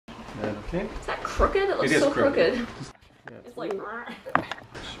Okay. Is that crooked? It looks so crooked. It's like.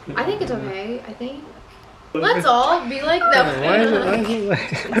 I think it's okay. I think. Let's all be like that. Why is it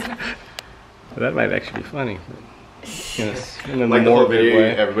like... That might actually be funny. Yes, in a like more the video,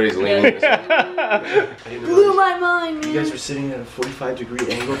 way. everybody's leaning. Blew my mind, man. You guys were sitting at a 45-degree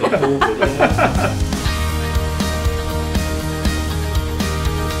angle the whole video.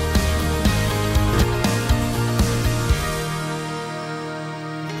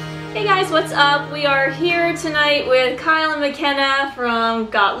 Hey guys, what's up? We are here tonight with Kyle and Makenna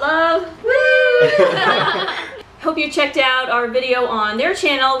from Gott Love. Woo! Hope you checked out our video on their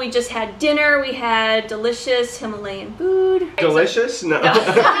channel. We just had dinner. We had delicious Himalayan food. Delicious? No.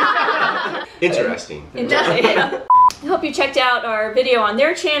 Interesting. I hope you checked out our video on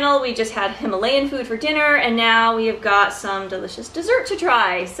their channel. We just had Himalayan food for dinner, and now we have got some delicious dessert to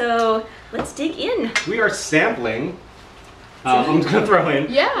try. So let's dig in. We are sampling. I'm just gonna throw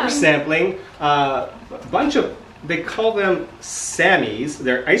in. Yeah. We're sampling a bunch of. They call them Sammies.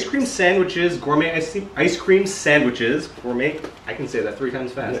 They're ice cream sandwiches, gourmet ice cream sandwiches. Gourmet. I can say that 3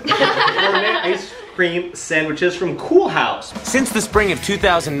 times fast. Gourmet ice cream sandwiches from Coolhaus. Since the spring of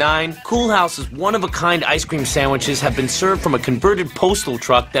 2009, Coolhaus's one-of-a-kind ice cream sandwiches have been served from a converted postal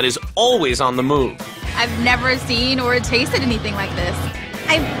truck that is always on the move. I've never seen or tasted anything like this.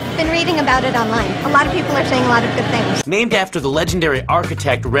 I've been reading about it online. A lot of people are saying a lot of good things. Named after the legendary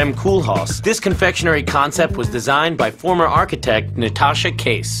architect Rem Koolhaas, this confectionery concept was designed by former architect Natasha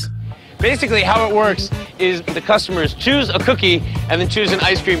Case. Basically, how it works is the customers choose a cookie and then choose an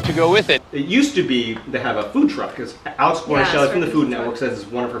ice cream to go with it. It used to be they have a food truck, because Alex Bornichelli from the Food Network says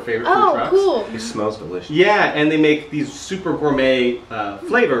it's one of her favorite food trucks. Oh, cool. It smells delicious. Yeah, and they make these super gourmet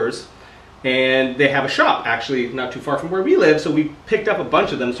flavors. And they have a shop, actually, not too far from where we live, so we picked up a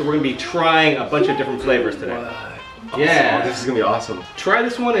bunch of them, so we're going to be trying a bunch of different flavors today. Yeah. Oh, this is going to be awesome. Try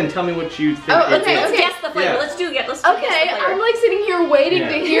this one and tell me what you think. Oh, okay, Let's okay. guess the flavor. Yeah. Let's do it. Let's Okay, guess the flavor. I'm like sitting here waiting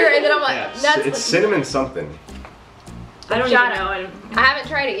to hear, and then I'm like, Yeah. that's It's cinnamon something. I don't even know. I haven't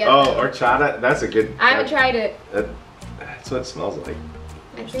tried it yet. Oh, horchata? That's a good... I haven't tried it. That's what it smells like.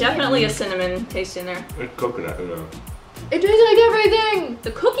 Definitely a cinnamon taste in there. Or coconut, I don't know. It tastes like everything!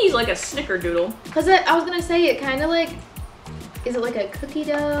 The cookie's like a snickerdoodle. Cause I was gonna say it kind of like, is it like a cookie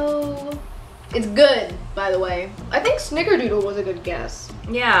dough? It's good, by the way. I think snickerdoodle was a good guess.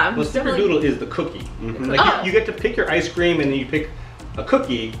 Yeah. Well, snickerdoodle is the cookie. Like Oh. you get to pick your ice cream and then you pick a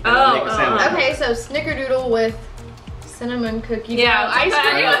cookie and make a sandwich. Okay, so snickerdoodle with cinnamon cookie Yeah, dough ice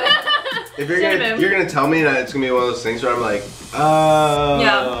cream. If you're gonna tell me that it's gonna be one of those things where I'm like, oh.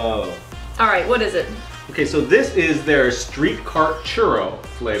 Yeah. All right, what is it? Okay, so this is their Street Cart Churro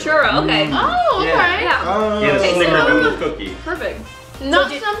flavor. Churro. Okay. Oh, okay. Yeah. Oh. Yeah, the snickerdoodle cookie. Perfect. Not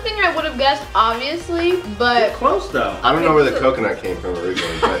something I would have guessed, obviously, but Close though. I don't know where the coconut came from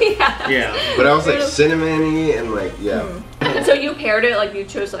originally, but, Yeah. but I was like cinnamon-y and like, yeah. And so you paired it, like you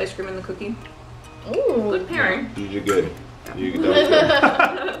chose the ice cream and the cookie. ooh. Good pairing. You did good. You did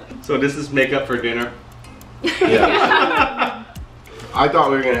good. So this is makeup for dinner. Yeah. I thought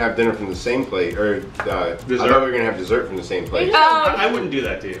we were gonna have dinner from the same plate, or I thought we were gonna have dessert from the same plate. I wouldn't do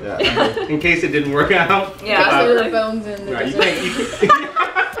that to you. Yeah. In case it didn't work out. In case Yeah. there were bones in the Right, you dessert.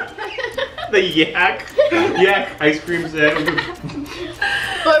 can't, the yak ice cream sandwich.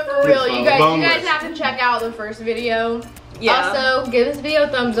 But for real, you guys Boneless. have to check out the first video. Yeah. Also, give this video a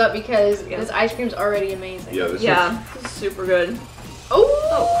thumbs up because this ice cream's already amazing. Yeah, this Yeah. This is super good.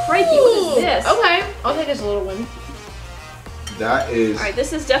 Oh, crikey, what is this? Okay, I'll take this little one. that is. All right,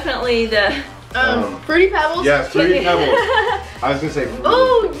 this is definitely the. Fruity Pebbles. Yeah, Fruity Pebbles. I was gonna say. Fruity.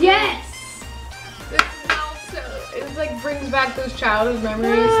 Oh yes. This smells so. It's like brings back those childhood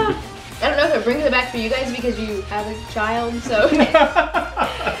memories. I don't know if it brings it back for you guys because you have a child, so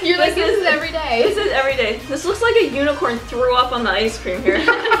you're like, this is every day. This is every day. This looks like a unicorn threw up on the ice cream here.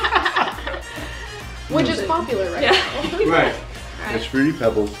 Which is popular right now. Right. It's Fruity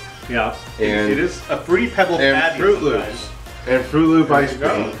Pebbles. Yeah. And it is a Fruity Pebble and patty Froot Loops. And Froot Loop ice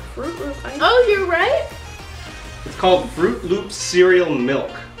cream. Froot Loop ice. Oh, you're right. It's called Froot Loops Cereal Milk.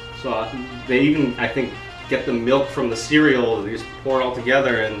 So they even, I think, get the milk from the cereal, they just pour it all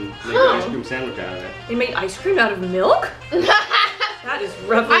together and make an ice cream sandwich out of it. They made ice cream out of milk? That is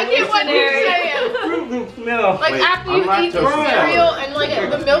I get what you're revolutionary. saying. Fruit Loops milk. Like Wait, after you I'm eat the lactose cereal and like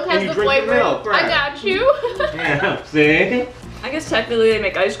the milk And has you the drink the flavor. milk, right. I got you. Yeah, see? I guess technically they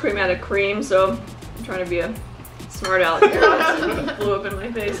make ice cream out of cream, so I'm trying to be a smart aleck here. It blew up in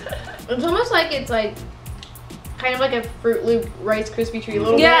my face. It's almost like it's like kind of like a Fruit Loop Rice Krispie treat, a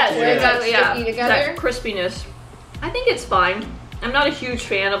little Yes, bit where exactly, it's yeah. sticky together. That crispiness. I think it's fine. I'm not a huge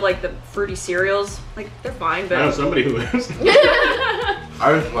fan of like the fruity cereals. Like they're fine, I know but somebody who is.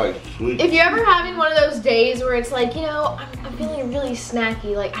 I just like sweet. If you're ever having one of those days where it's like, you know, I'm feeling really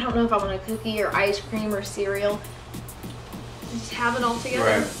snacky, like I don't know if I want a cookie or ice cream or cereal, Just have it all together.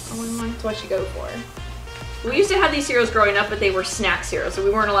 That's what you go for. We used to have these cereals growing up, but they were snack cereals, so we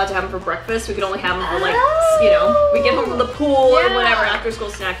weren't allowed to have them for breakfast. We could only have them for like, you know, we get home from the pool or whatever, after school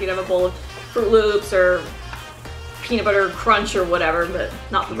snack, you'd have a bowl of Froot Loops or peanut butter crunch or whatever, but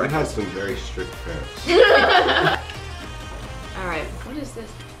not for breakfast. You had some very strict parents. All right, what is this?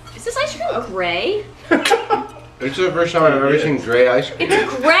 Is this ice cream gray? It's the first time I've ever seen gray ice cream.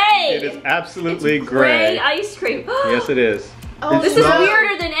 It's gray! It is absolutely Gray ice cream. Yes, it is. Oh, this is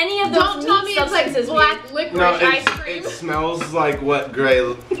weirder than any of those. Don't tell me it's like black licorice ice cream. It smells like what gray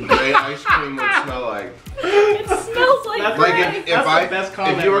ice cream would smell like. It smells like gray.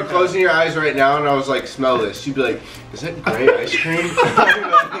 If you were closing your eyes right now and I was like, smell this, you'd be like, is that gray ice cream?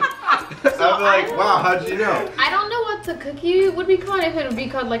 I'd be like, wow, how'd you know? I don't know what the cookie would be called, if it would be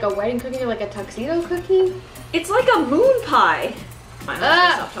called like a wedding cookie or like a tuxedo cookie. It's like a moon pie. Fine, I'm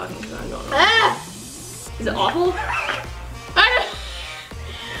gonna stop talking because I don't know. Is it awful?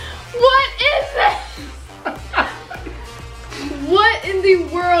 What is this? What in the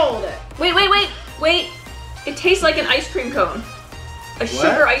world? Wait. It tastes like an ice cream cone. A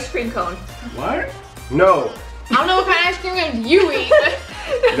sugar ice cream cone. What? No. I don't know what kind of ice cream cones you eat.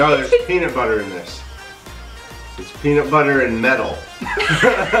 No, there's peanut butter in this. It's peanut butter and metal.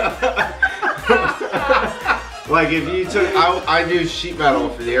 Like if you took, I do sheet metal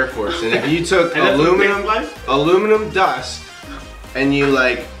for the Air Force, and if you took aluminum dust, and you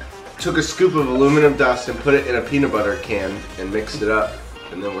like took a scoop of aluminum dust and put it in a peanut butter can and mixed it up,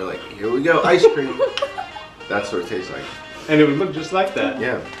 and then we're like, here we go, ice cream. That's what it tastes like. And it would look just like that.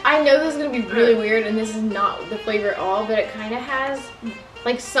 Yeah. I know this is gonna be really weird, and this is not the flavor at all, but it kind of has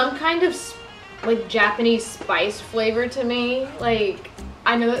like some kind of like Japanese spice flavor to me. Like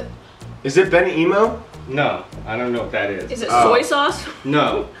I know that. Is it Benny Emo? No, I don't know what that is. Is it soy sauce?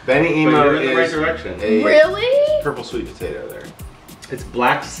 No. Benny Emo you're in the right is direction. Really? Purple sweet potato there. It's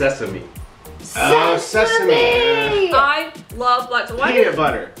black sesame. Oh, sesame! I love black. Peanut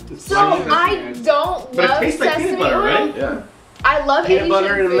butter. So I don't But it love tastes like sesame peanut butter, oil. right? Yeah. I love Peanut Asian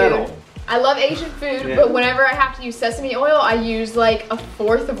butter and food. metal. I love Asian food, Yeah. but whenever I have to use sesame oil, I use like a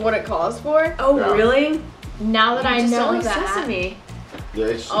fourth of what it calls for. Oh, Yeah. really? Now that I just know don't like that. Sesame.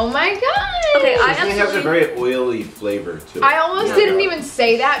 Yeah, Oh my god! Okay, Sesame has a very oily flavor to it. I almost didn't even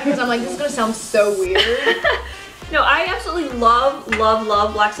say that because I'm like, this is gonna sound so weird. No, I absolutely love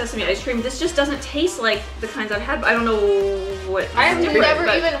black sesame ice cream. This just doesn't taste like the kinds I've had. I don't know what. I've is different, never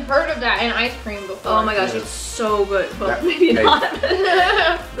but- even heard of that in ice cream before. Oh my gosh, it's so good. Well, That- maybe hey. not.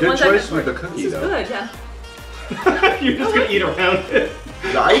 The Good ones I've choice had with the before. cookie, This is though. good, yeah. You're just gonna eat around it.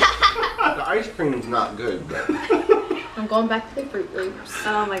 The ice cream's not good, but I'm going back to the Froot Loops.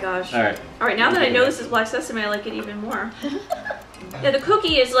 Oh my gosh. All right. All right, now that I know this is black sesame, I like it even more. Yeah, the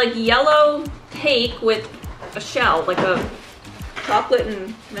cookie is like yellow cake with a shell, like a chocolate and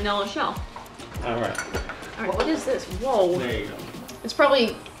vanilla shell. All right. All right, what is this? Whoa. There you go. It's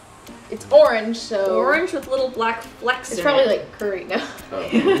probably, it's orange, so. Orange with little black flecks It's in probably it. like curry now.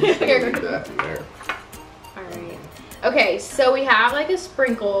 leave that in there. Alright. Okay, so we have like a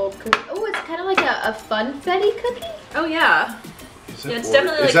sprinkle cookie. Oh, it's kind of like a funfetti cookie? Oh yeah. Is Yeah, it's Oreo?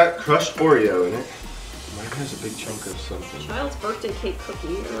 definitely Is like- that crushed Oreo in it? Mine has a big chunk of something. Child's birthday cake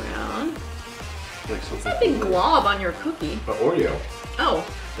cookie around. Like What's something. that big glob on your cookie? Oreo. Oh.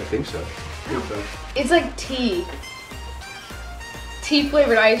 I think so. It's like tea. Tea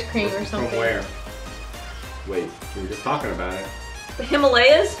flavored ice cream or something. From where? Wait. We were just talking about it. The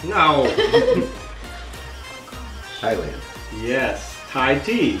Himalayas? No. Thailand. Yes. Thai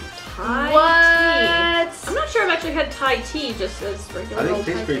tea. Thai tea. What? I'm not sure I've actually had Thai tea just as regular I think old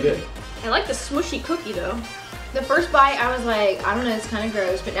it Thai tastes pretty tea. good. I like the smushy cookie though. The first bite, I was like, I don't know, it's kind of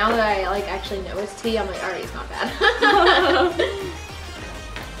gross. But now that I like actually know it's tea, I'm like, alright, it's not bad.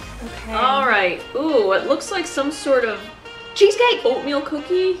 Okay. All right. Ooh, it looks like some sort of Cheesecake. oatmeal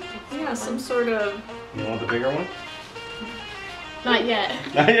cookie. Yeah, some sort of. You want the bigger one? Not yet.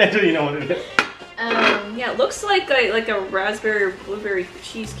 I do. You know what it is. Yeah, it looks like a raspberry or blueberry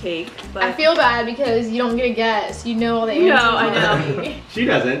cheesecake. But I feel bad because you don't get a guess. You know all the answers. No, I know. already. She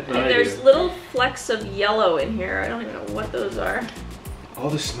doesn't. But and I there's do. little flecks of yellow in here. I don't even know what those are. All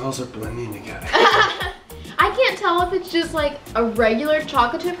the smells are blending together. I can't tell if it's just like a regular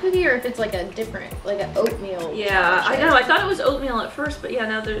chocolate chip cookie or if it's like a different, like an oatmeal. Yeah, chocolate I chip. know. I thought it was oatmeal at first, but yeah,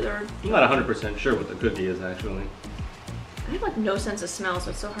 now they're. I'm not 100% sure what the cookie is actually. I have like no sense of smell, so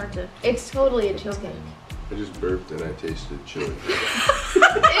it's so hard to. It's totally a cheesecake. I just burped and I tasted chili.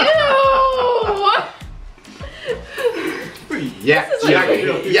 Ew! Yak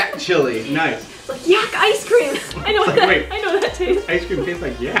chili. Yak chili. Nice. It's like yak ice cream. I know Like, that. wait. I know that taste. Ice cream tastes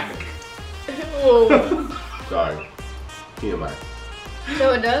like yak. Whoa. Sorry. TMI.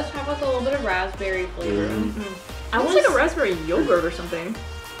 So it does have like a little bit of raspberry flavor. I want like a raspberry yogurt or something.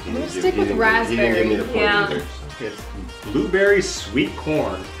 I'm gonna stick with He raspberry. didn't give me the point Yeah. either. It's blueberry sweet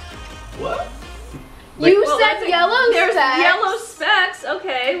corn. What? You Well, said that's yellow There's specks. yellow specks.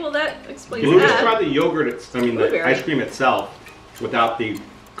 Okay, well that explains Blue, just that. try the yogurt, the Blueberry. ice cream itself, without the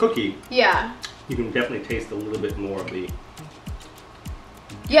cookie. Yeah. You can definitely taste a little bit more of the.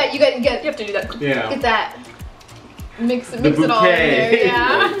 Yeah, you You have to do that. Yeah. get that. Mix it all in bouquet. there.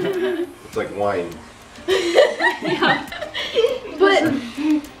 Yeah. It's like wine. But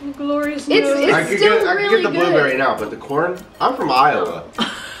Glorious. it's I could still get really the good. blueberry now, but the corn? I'm from Iowa.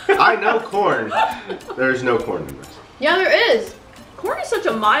 I know corn. There's no corn in this. Yeah, there is. Corn is such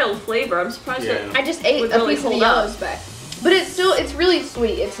a mild flavor. I'm surprised Yeah. that I just ate Would a really piece of the hold yellow up. speck. But it's really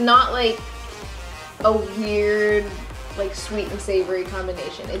sweet. It's not like a weird, like sweet and savory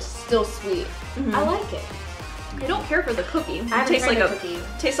combination. It's still sweet. I like it. I don't care for the cookie. It haven't tastes tried like the a cookie.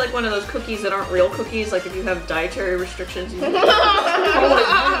 tastes like one of those cookies that aren't real cookies. Like if you have dietary restrictions. You Man,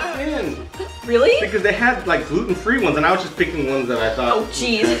 really? because they had like gluten-free ones, and I was just picking ones that I thought. Oh,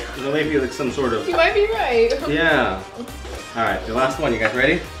 jeez. You know, maybe like some sort of. You might be right. Yeah. All right, the last one. You guys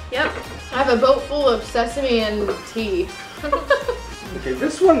ready? Yep. I have a boat full of sesame and tea. Okay,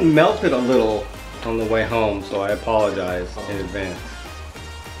 this one melted a little on the way home, so I apologize in advance.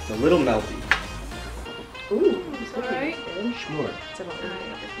 It's a little melty. Ooh, is that Alright. good? Sure.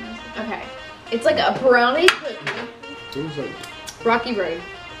 Okay. It's like a brownie cookie. Seems like Rocky Road.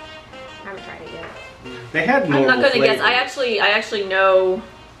 I haven't tried it yet. They had I'm normal not gonna guess. flavors. I actually know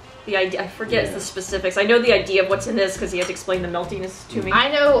the idea. I forget the specifics. I know the idea of what's in this because he had to explain the meltiness to me. I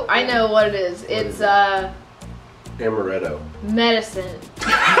know what it is. It's amaretto. medicine.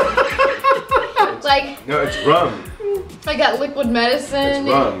 like No, it's rum. I got liquid medicine. It's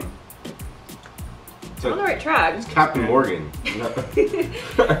rum. It's I'm on the like right track. Captain Morgan.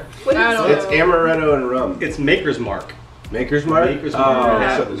 What I is don't it? It's amaretto and rum. It's Maker's Mark. Maker's Mark? Maker's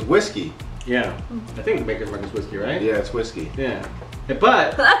Mark. Oh, so it's whiskey. Yeah. I think Maker's Mark is whiskey, right? Yeah, it's whiskey. Yeah.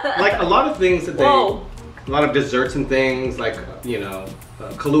 But like a lot of things that they, Whoa. a lot of desserts and things like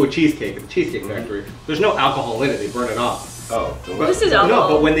Kahlua cheesecake at the Cheesecake Factory. There's no alcohol in it. They burn it off. Oh, then But, This is no, alcohol.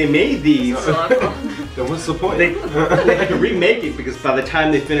 but when they made these, then what's the point? they had to remake it because by the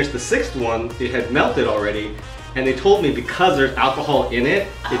time they finished the sixth one, it had melted already. And they told me because there's alcohol in it,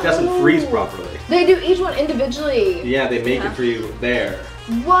 it doesn't freeze properly. They do each one individually. Yeah, they make it for you there.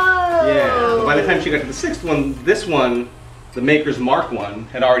 Whoa. Yeah, but by the time she got to the sixth one, this one, the Maker's Mark one,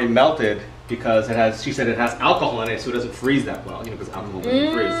 had already melted because it has, she said it has alcohol in it, so it doesn't freeze that well, because alcohol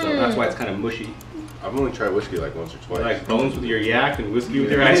doesn't freeze, so that's why it's kind of mushy. I've only tried whiskey like once or twice. Like bones with your yak and whiskey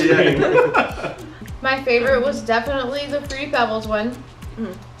with your ice cream. My favorite was definitely the Fruity Pebbles one.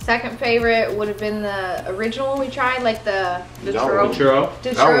 Second favorite would have been the original one we tried, like the That churro. one- Churro.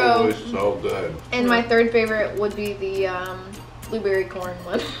 the That one churro. was so good. And my third favorite would be the blueberry corn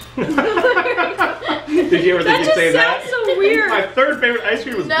one. Did you ever think That you'd just say sounds that? so weird. My third favorite ice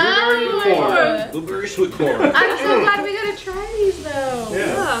cream was No. blueberry corn. Blueberry sweet corn. I'm so glad we got to try these though.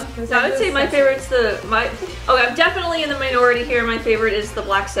 Yeah. So I would say my favorite's I'm definitely in the minority here. My favorite is the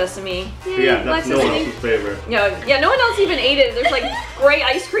black sesame. Yay, Yeah, black that's no one sesame. else's favorite. Yeah, no one else even ate it. There's like gray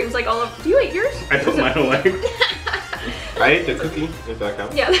ice creams like all over. Do you eat yours? I put mine away. I ate the cookie, if that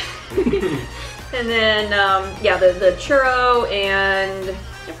counts. Yeah. And then, the churro and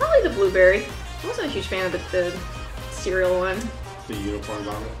probably the blueberry. I wasn't a huge fan of the cereal one. The unicorn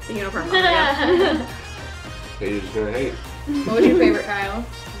vomit. The unicorn one, yeah. You're just gonna hate. What was your favorite, Kyle?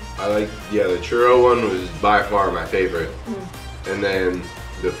 I like, the churro one was by far my favorite. And then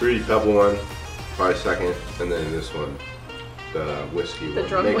the Fruity Pebble one, probably second. And then this one, the whiskey The one.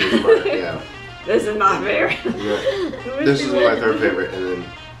 drunk Maker's one. Mark, yeah. This is not fair. Yeah. This is my third favorite, and then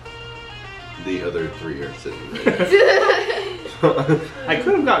the other three are sitting right there. I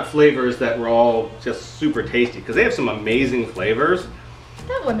could have got flavors that were all just super tasty because they have some amazing flavors.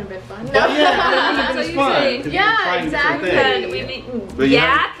 That wouldn't have been fun. But yeah, That's it what was you're fun. saying. 'cause you Yeah, can try different exactly. things. And we've eaten But you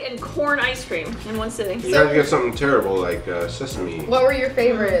yak and corn ice cream in one sitting. You have to get something terrible like sesame. What were your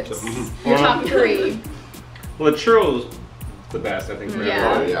favorites? Your top three. Well, the churro's the best, I think. For Yeah.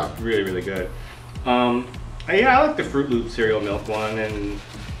 everyone. Oh, yeah. Really, really good. Yeah, I like the Froot Loops Cereal Milk one, and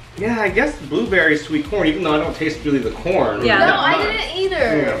yeah, I guess blueberry sweet corn, even though I don't taste really the corn. Yeah. No, that I much. didn't either.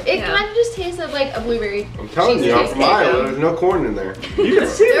 Yeah. It Yeah. kind of just tasted like a blueberry. I'm telling you, I'm from cheesecake. Iowa. There's no corn in there. You can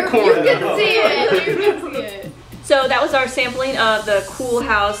see the You corn. can though. see it. You can see it. So that was our sampling of the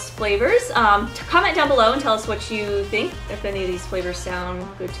Coolhaus flavors. Comment down below and tell us what you think. If any of these flavors sound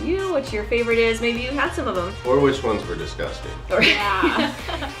good to you, what your favorite is. Maybe you had some of them. Or which ones were disgusting. Yeah.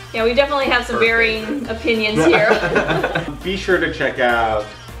 Yeah, we definitely have some varying opinions here. Be sure to check out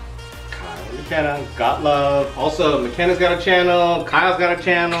Kyle and Makenna, Gott Love. Also, Makenna's got a channel, Kyle's got a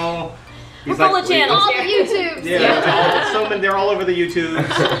channel. We're full of channels. All the YouTubes. Yeah, so many, they're all over the YouTubes.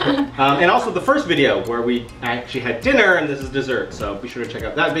 And also the first video where we actually had dinner and this is dessert. So be sure to check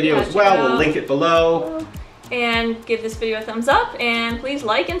out that video as well. We'll link it below. And give this video a thumbs up and please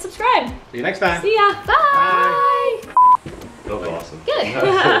like and subscribe. See you next time. See ya. Bye. That was awesome.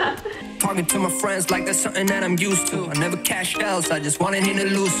 Good. Talking to my friends like that's something that I'm used to. I never cash else, I just wanted him to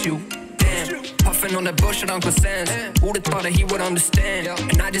lose you. Damn, puffing on that bullshit Uncle Sam's. Who'd have thought that he would understand?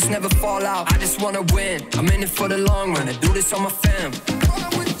 And I just never fall out, I just wanna win. I'm in it for the long run, I do this on my fam.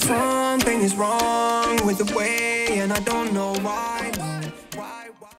 Something is wrong with the way, and I don't know why.